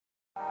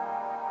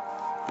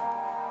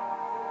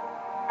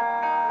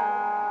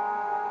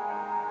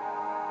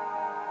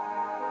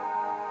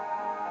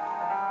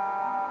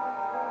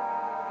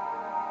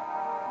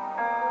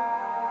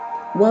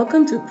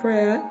Welcome to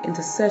Prayer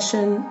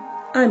Intercession.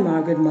 I'm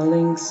Margaret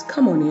Mullings.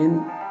 Come on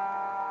in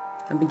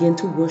and begin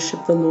to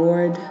worship the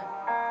Lord.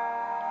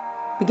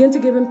 Begin to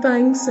give Him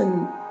thanks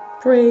and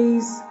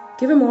praise.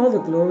 Give Him all the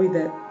glory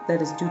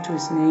that is due to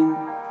His name.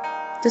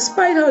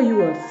 Despite how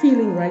you are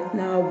feeling right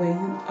now where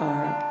you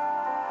are,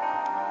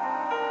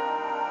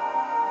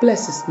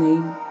 bless His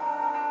name.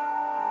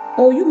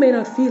 Or you may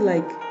not feel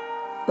like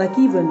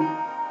even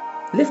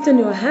lifting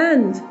your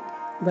hand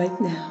right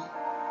now.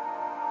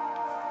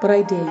 But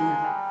I dare you.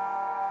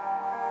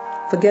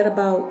 Forget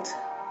about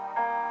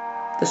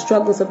the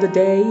struggles of the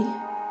day,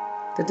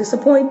 the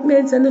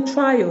disappointments and the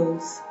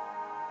trials,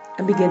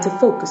 and begin to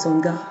focus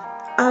on God.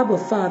 Abba,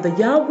 Father,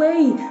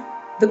 Yahweh,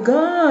 the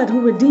God who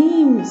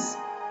redeems.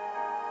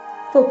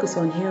 Focus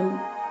on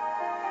Him.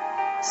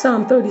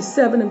 Psalm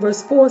 37 and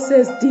verse 4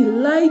 says,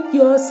 "Delight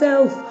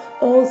yourself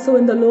also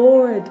in the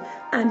Lord,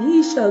 and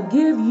He shall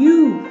give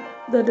you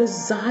the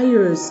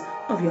desires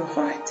of your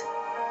heart."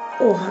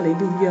 Oh,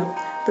 hallelujah.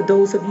 For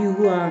those of you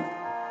who are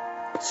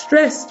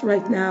stressed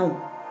right now,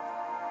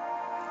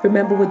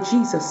 remember what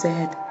Jesus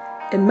said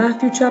in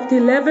Matthew chapter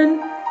 11,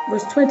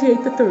 verse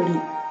 28 to 30.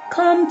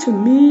 "Come to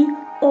me,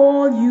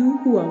 all you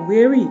who are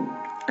weary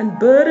and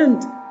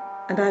burdened,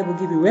 and I will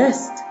give you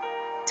rest.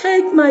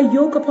 Take my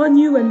yoke upon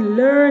you and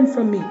learn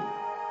from me,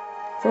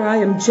 for I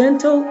am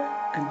gentle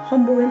and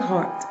humble in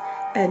heart,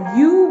 and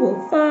you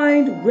will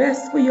find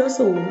rest for your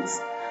souls.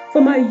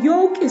 For my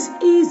yoke is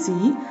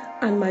easy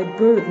and my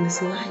burden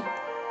is light."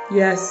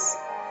 Yes,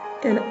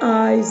 in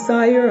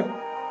Isaiah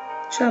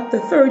chapter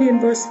 30 and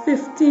verse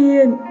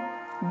 15,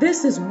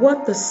 this is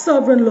what the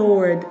sovereign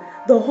Lord,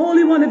 the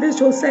Holy One of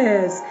Israel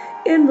says: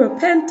 "In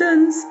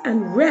repentance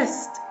and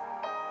rest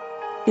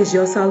is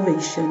your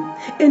salvation.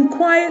 In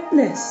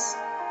quietness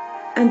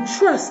and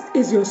trust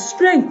is your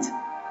strength,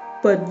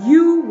 but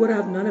you would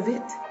have none of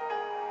it."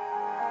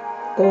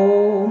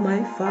 Oh,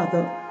 my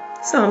Father.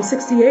 Psalm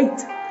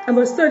 68 and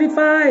verse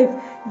 35.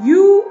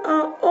 "You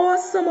are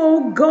awesome, O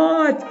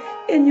God,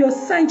 in your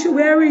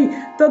sanctuary.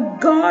 The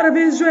God of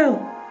Israel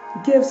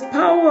gives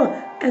power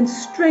and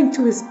strength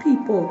to His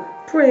people.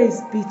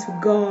 Praise be to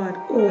God."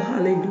 Oh,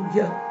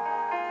 hallelujah.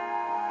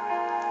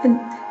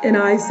 In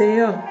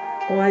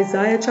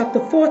Isaiah chapter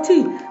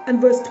 40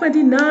 and verse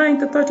 29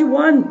 to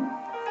 31,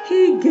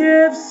 "He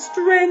gives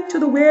strength to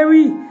the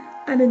weary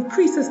and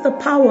increases the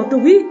power of the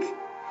weak.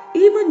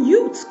 Even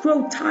youths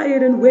grow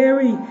tired and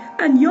weary,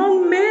 and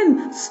young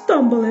men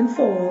stumble and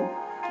fall.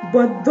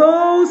 But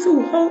those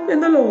who hope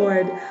in the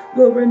Lord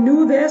will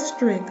renew their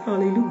strength."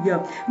 Hallelujah.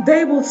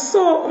 "They will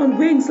soar on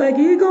wings like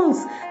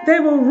eagles.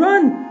 They will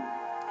run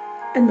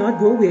and not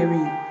grow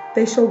weary.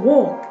 They shall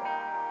walk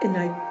and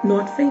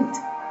not faint."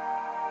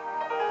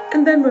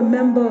 And then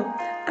remember,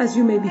 as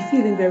you may be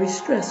feeling very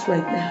stressed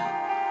right now,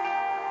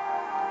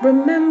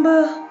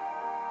 remember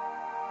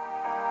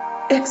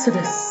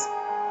Exodus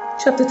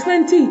chapter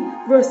 20,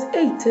 verse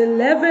 8 to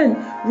 11.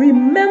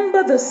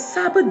 "Remember the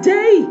Sabbath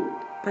day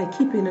by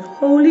keeping it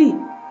holy.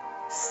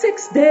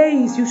 6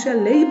 days you shall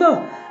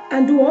labor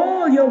and do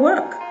all your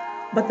work,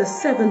 but the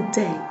seventh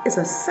day is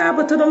a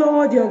Sabbath to the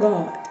Lord your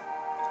God.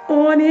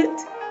 On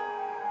it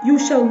you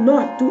shall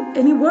not do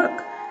any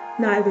work,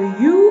 neither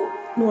you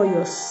nor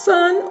your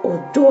son or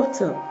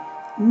daughter,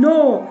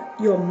 nor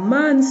your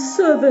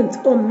manservant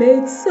or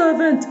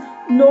maidservant,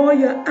 nor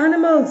your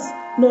animals,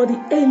 nor the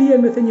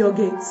alien within your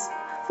gates.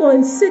 For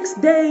in 6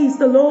 days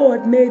the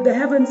Lord made the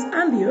heavens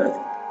and the earth,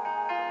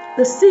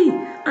 the sea,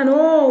 and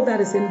all that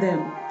is in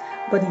them.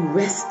 But He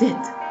rested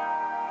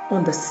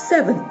on the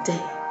seventh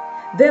day.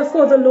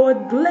 Therefore the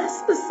Lord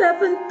blessed the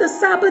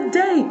Sabbath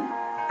day,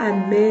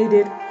 and made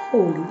it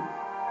holy."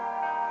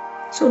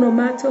 So no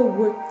matter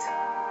what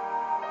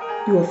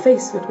you are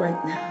faced with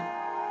right now,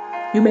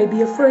 you may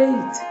be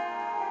afraid,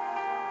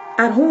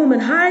 at home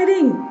and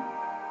hiding,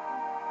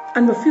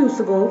 and refuse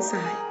to go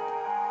outside.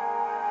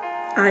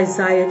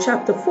 Isaiah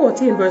chapter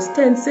 40 and verse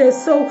 10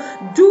 says, "So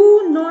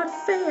do not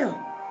fear,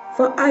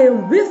 for I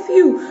am with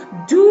you.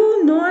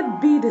 Do not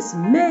be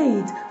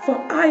dismayed, for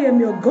I am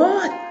your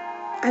God.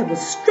 I will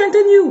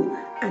strengthen you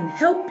and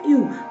help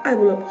you. I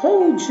will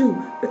uphold you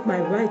with my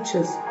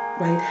righteous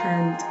right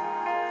hand."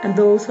 And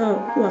those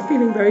who are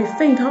feeling very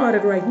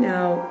faint-hearted right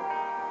now,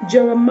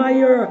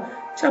 Jeremiah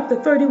chapter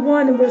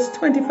 31 and verse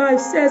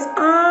 25 says,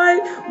 "I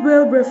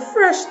will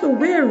refresh the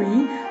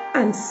weary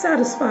and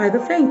satisfy the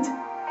faint."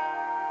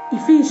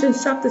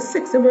 Ephesians chapter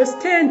 6 and verse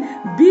 10,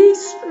 "Be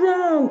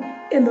strong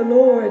in the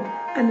Lord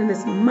and in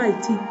His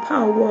mighty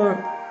power."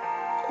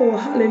 Oh,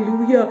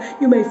 hallelujah.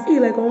 You may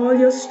feel like all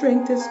your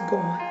strength is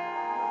gone,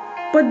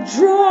 but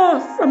draw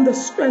from the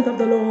strength of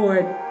the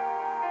Lord.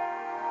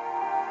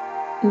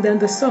 And then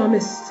the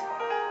psalmist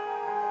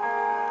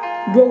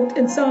wrote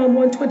in Psalm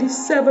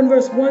 127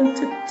 verse 1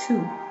 to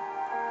 2,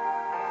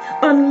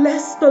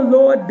 "Unless the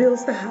Lord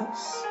builds the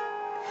house,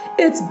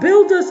 its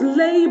builders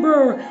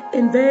labor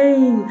in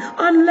vain.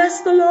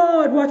 Unless the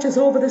Lord watches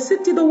over the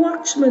city, the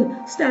watchmen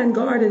stand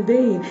guard in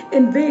vain.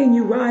 In vain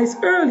you rise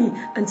early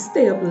and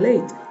stay up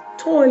late,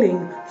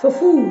 toiling for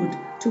food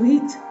to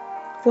eat,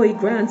 for He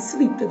grants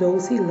sleep to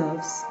those He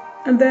loves.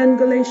 And then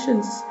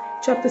Galatians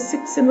chapter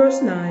 6 and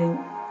verse 9.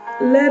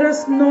 Let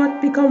us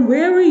not become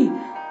weary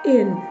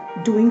in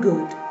doing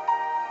good.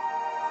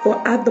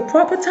 For at the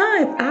proper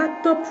time,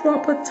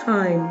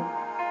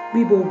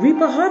 we will reap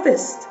a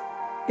harvest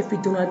if we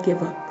do not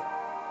give up.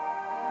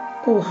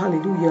 Oh,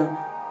 hallelujah.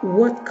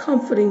 What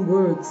comforting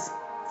words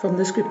from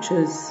the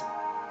scriptures.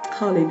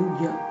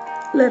 Hallelujah.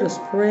 Let us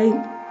pray.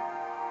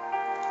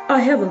 Our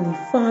Heavenly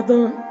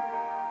Father,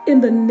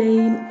 in the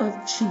name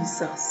of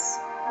Jesus.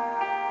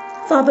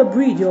 Father,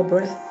 breathe your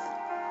breath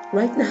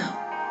right now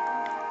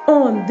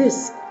on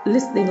this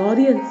listening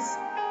audience.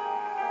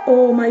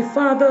 Oh, my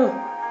Father,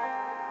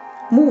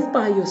 move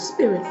by your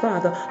Spirit,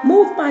 Father.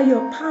 Move by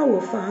your power,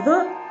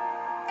 Father.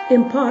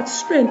 Impart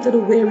strength to the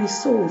weary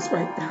souls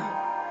right now.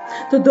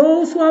 To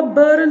those who are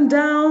burdened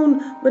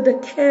down with the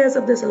cares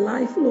of this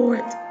life,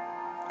 Lord,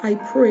 I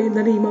pray in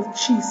the name of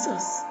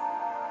Jesus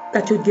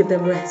that you'd give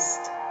them rest.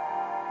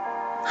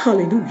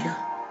 Hallelujah.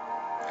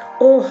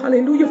 Oh,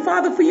 hallelujah.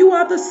 Father, for you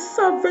are the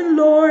sovereign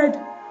Lord,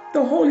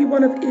 the Holy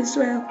One of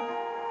Israel.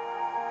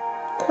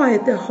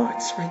 Quiet their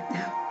hearts right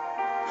now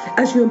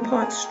as you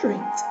impart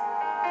strength,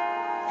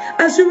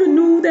 as you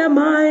renew their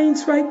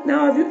minds right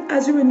now,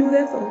 as you renew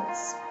their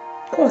thoughts.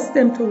 Cause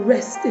them to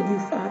rest in you,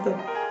 Father,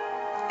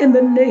 in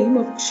the name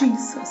of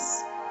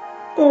Jesus.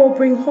 Oh,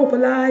 bring hope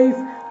alive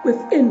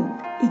within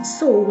each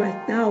soul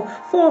right now,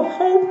 for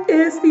hope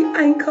is the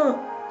anchor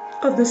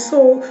of the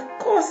soul.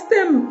 Cause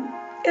them,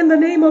 in the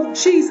name of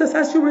Jesus,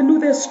 as you renew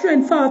their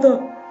strength,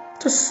 Father,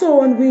 to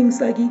soar on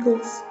wings like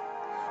eagles.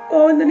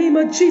 Oh, in the name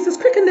of Jesus,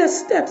 quicken their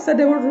steps that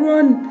they would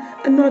run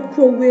and not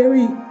grow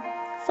weary.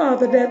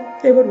 Father,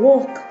 that they would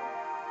walk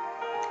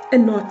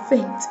and not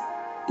faint,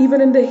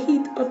 even in the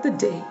heat of the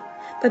day,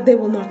 that they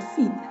will not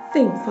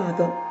faint,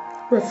 Father.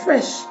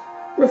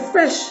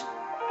 Refresh,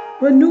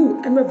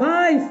 renew, and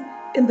revive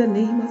in the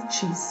name of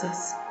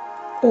Jesus.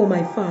 Oh,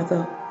 my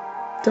Father,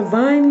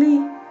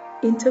 divinely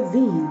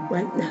intervene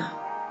right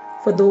now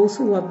for those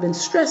who have been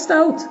stressed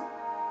out,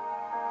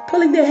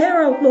 pulling their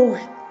hair out,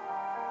 Lord,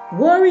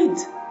 worried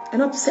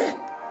and upset.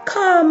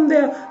 Calm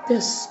their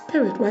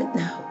spirit right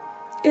now.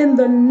 In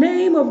the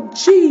name of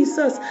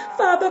Jesus,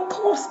 Father,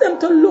 cause them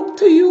to look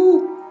to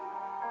you.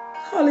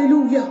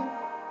 Hallelujah.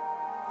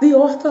 The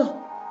author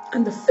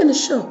and the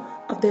finisher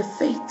of their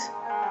faith.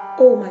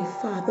 Oh, my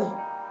Father,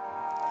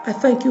 I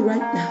thank you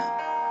right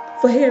now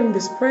for hearing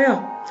this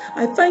prayer.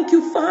 I thank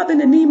you, Father, in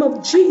the name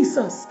of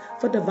Jesus,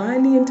 for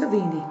divinely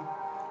intervening.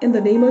 In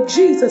the name of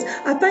Jesus,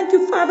 I thank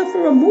you, Father,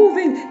 for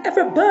removing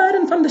every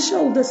burden from the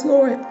shoulders,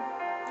 Lord.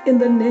 In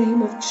the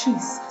name of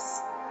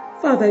Jesus.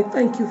 Father, I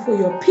thank you for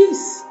your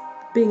peace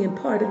being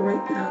imparted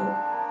right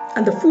now,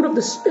 and the fruit of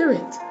the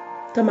Spirit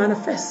to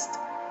manifest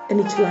in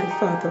each life,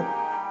 Father.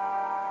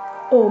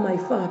 Oh, my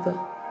Father,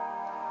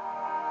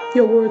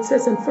 your word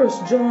says in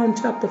 1 John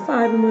chapter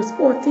 5 and verse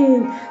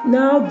 14,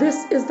 now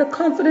this is the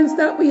confidence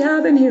that we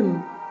have in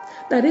him,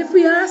 that if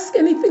we ask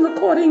anything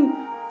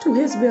according to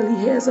his will,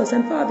 he hears us.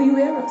 And Father, you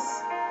hear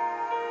us.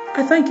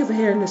 I thank you for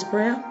hearing this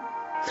prayer.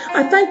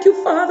 I thank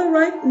you, Father,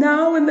 right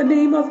now in the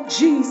name of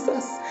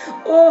Jesus.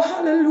 Oh,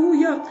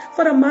 hallelujah,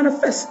 for the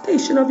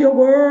manifestation of your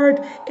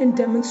word in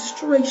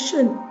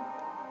demonstration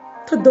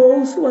to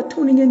those who are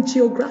tuning in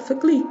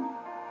geographically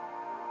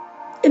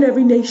in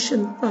every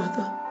nation,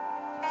 Father.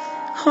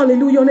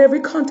 Hallelujah, on every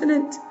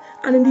continent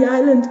and in the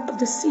island of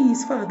the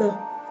seas, Father.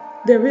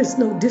 There is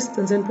no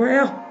distance in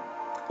prayer.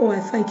 Oh, I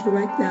thank you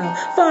right now.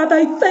 Father,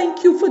 I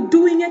thank you for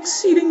doing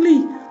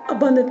exceedingly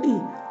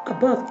abundantly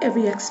above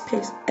every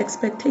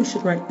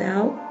expectation right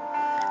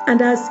now.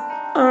 And as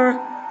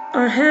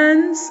our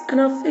hands and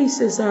our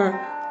faces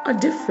are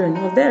different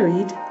or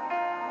varied,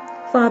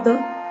 Father,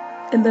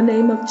 in the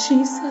name of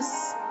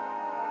Jesus,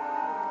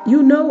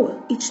 you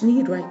know each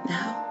need right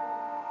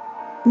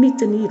now. Meet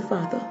the need,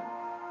 Father.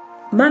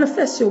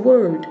 Manifest your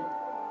word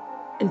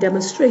in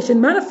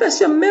demonstration. Manifest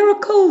your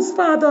miracles,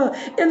 Father,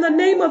 in the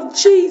name of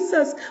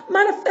Jesus.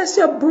 Manifest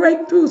your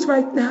breakthroughs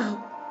right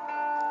now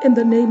in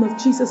the name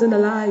of Jesus in the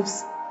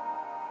lives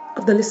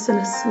of the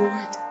listeners,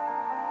 Lord.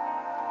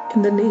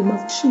 In the name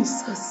of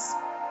Jesus,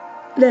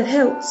 let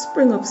help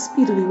spring up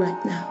speedily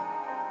right now.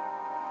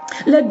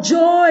 Let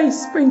joy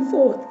spring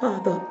forth,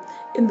 Father,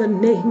 in the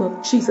name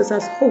of Jesus,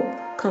 as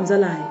hope comes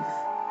alive.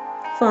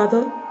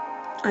 Father,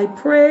 I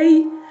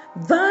pray,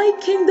 thy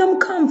kingdom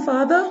come,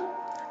 Father,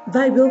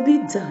 thy will be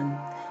done.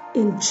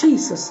 In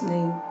Jesus'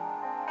 name,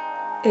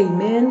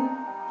 amen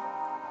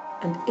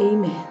and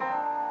amen.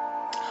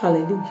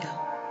 Hallelujah.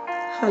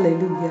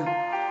 Hallelujah.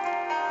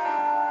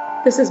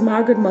 This is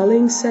Margaret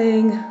Mulling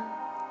saying,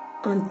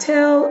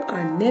 until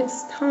our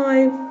next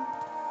time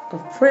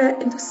of prayer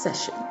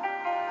intercession,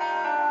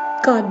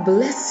 God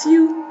bless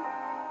you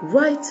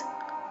right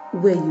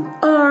where you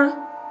are,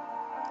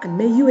 and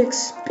may you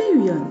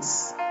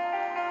experience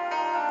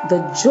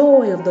the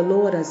joy of the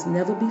Lord as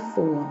never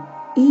before,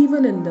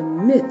 even in the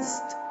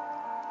midst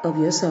of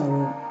your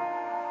sorrow.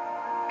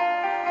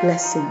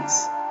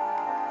 Blessings.